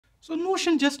So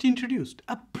Notion just introduced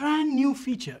a brand new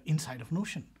feature inside of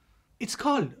Notion. It's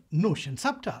called Notion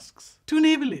Subtasks. To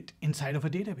enable it inside of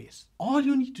a database, all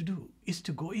you need to do is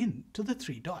to go in to the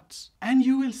three dots and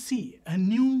you will see a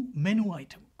new menu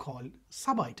item called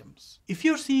Sub-items. If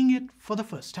you're seeing it for the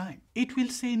first time, it will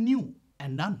say New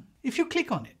and None. If you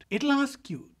click on it, it'll ask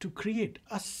you to create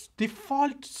a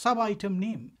default sub-item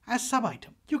name as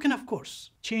sub-item. You can of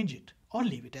course change it or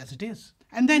leave it as it is.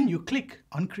 And then you click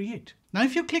on Create. Now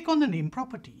if you click on the name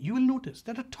property, you will notice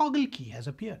that a toggle key has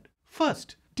appeared.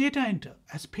 First, data enter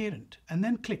as parent and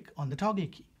then click on the toggle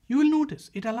key. You will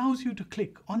notice it allows you to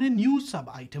click on a new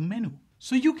sub-item menu.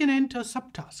 So you can enter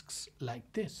subtasks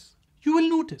like this. You will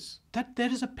notice that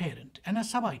there is a parent and a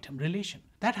sub-item relation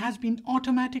that has been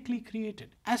automatically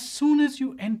created as soon as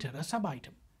you enter a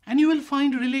sub-item. And you will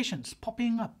find relations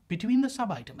popping up between the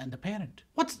sub-item and the parent.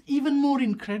 What's even more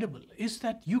incredible is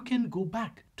that you can go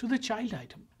back to the child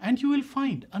item and you will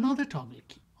find another toggle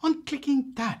key. On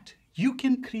clicking that, you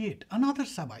can create another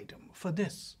sub-item for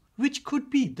this, which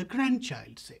could be the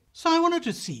grandchild, say. So I wanted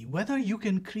to see whether you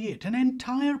can create an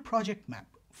entire project map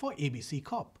for ABC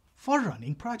Corp for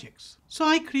running projects. So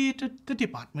I created the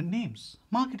department names,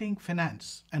 marketing,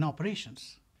 finance, and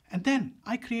operations. And then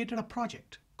I created a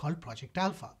project called Project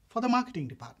Alpha for the marketing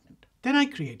department. Then I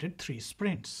created 3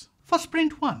 sprints. For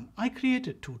sprint 1, I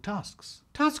created 2 tasks.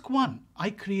 Task 1, I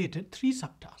created 3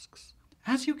 subtasks.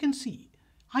 As you can see,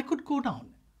 I could go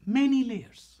down many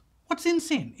layers. What's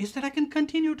insane is that I can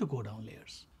continue to go down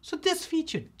layers. So this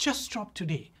feature just dropped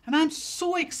today, and I'm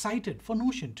so excited for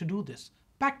Notion to do this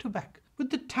back to back with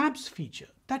the tabs feature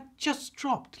that just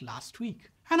dropped last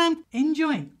week. And I'm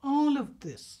enjoying all of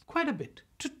this quite a bit.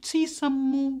 To see some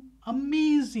more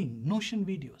amazing Notion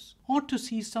videos or to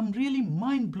see some really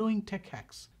mind-blowing tech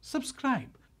hacks,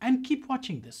 subscribe and keep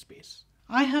watching this space.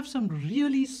 I have some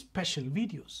really special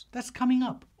videos that's coming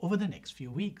up over the next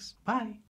few weeks. Bye.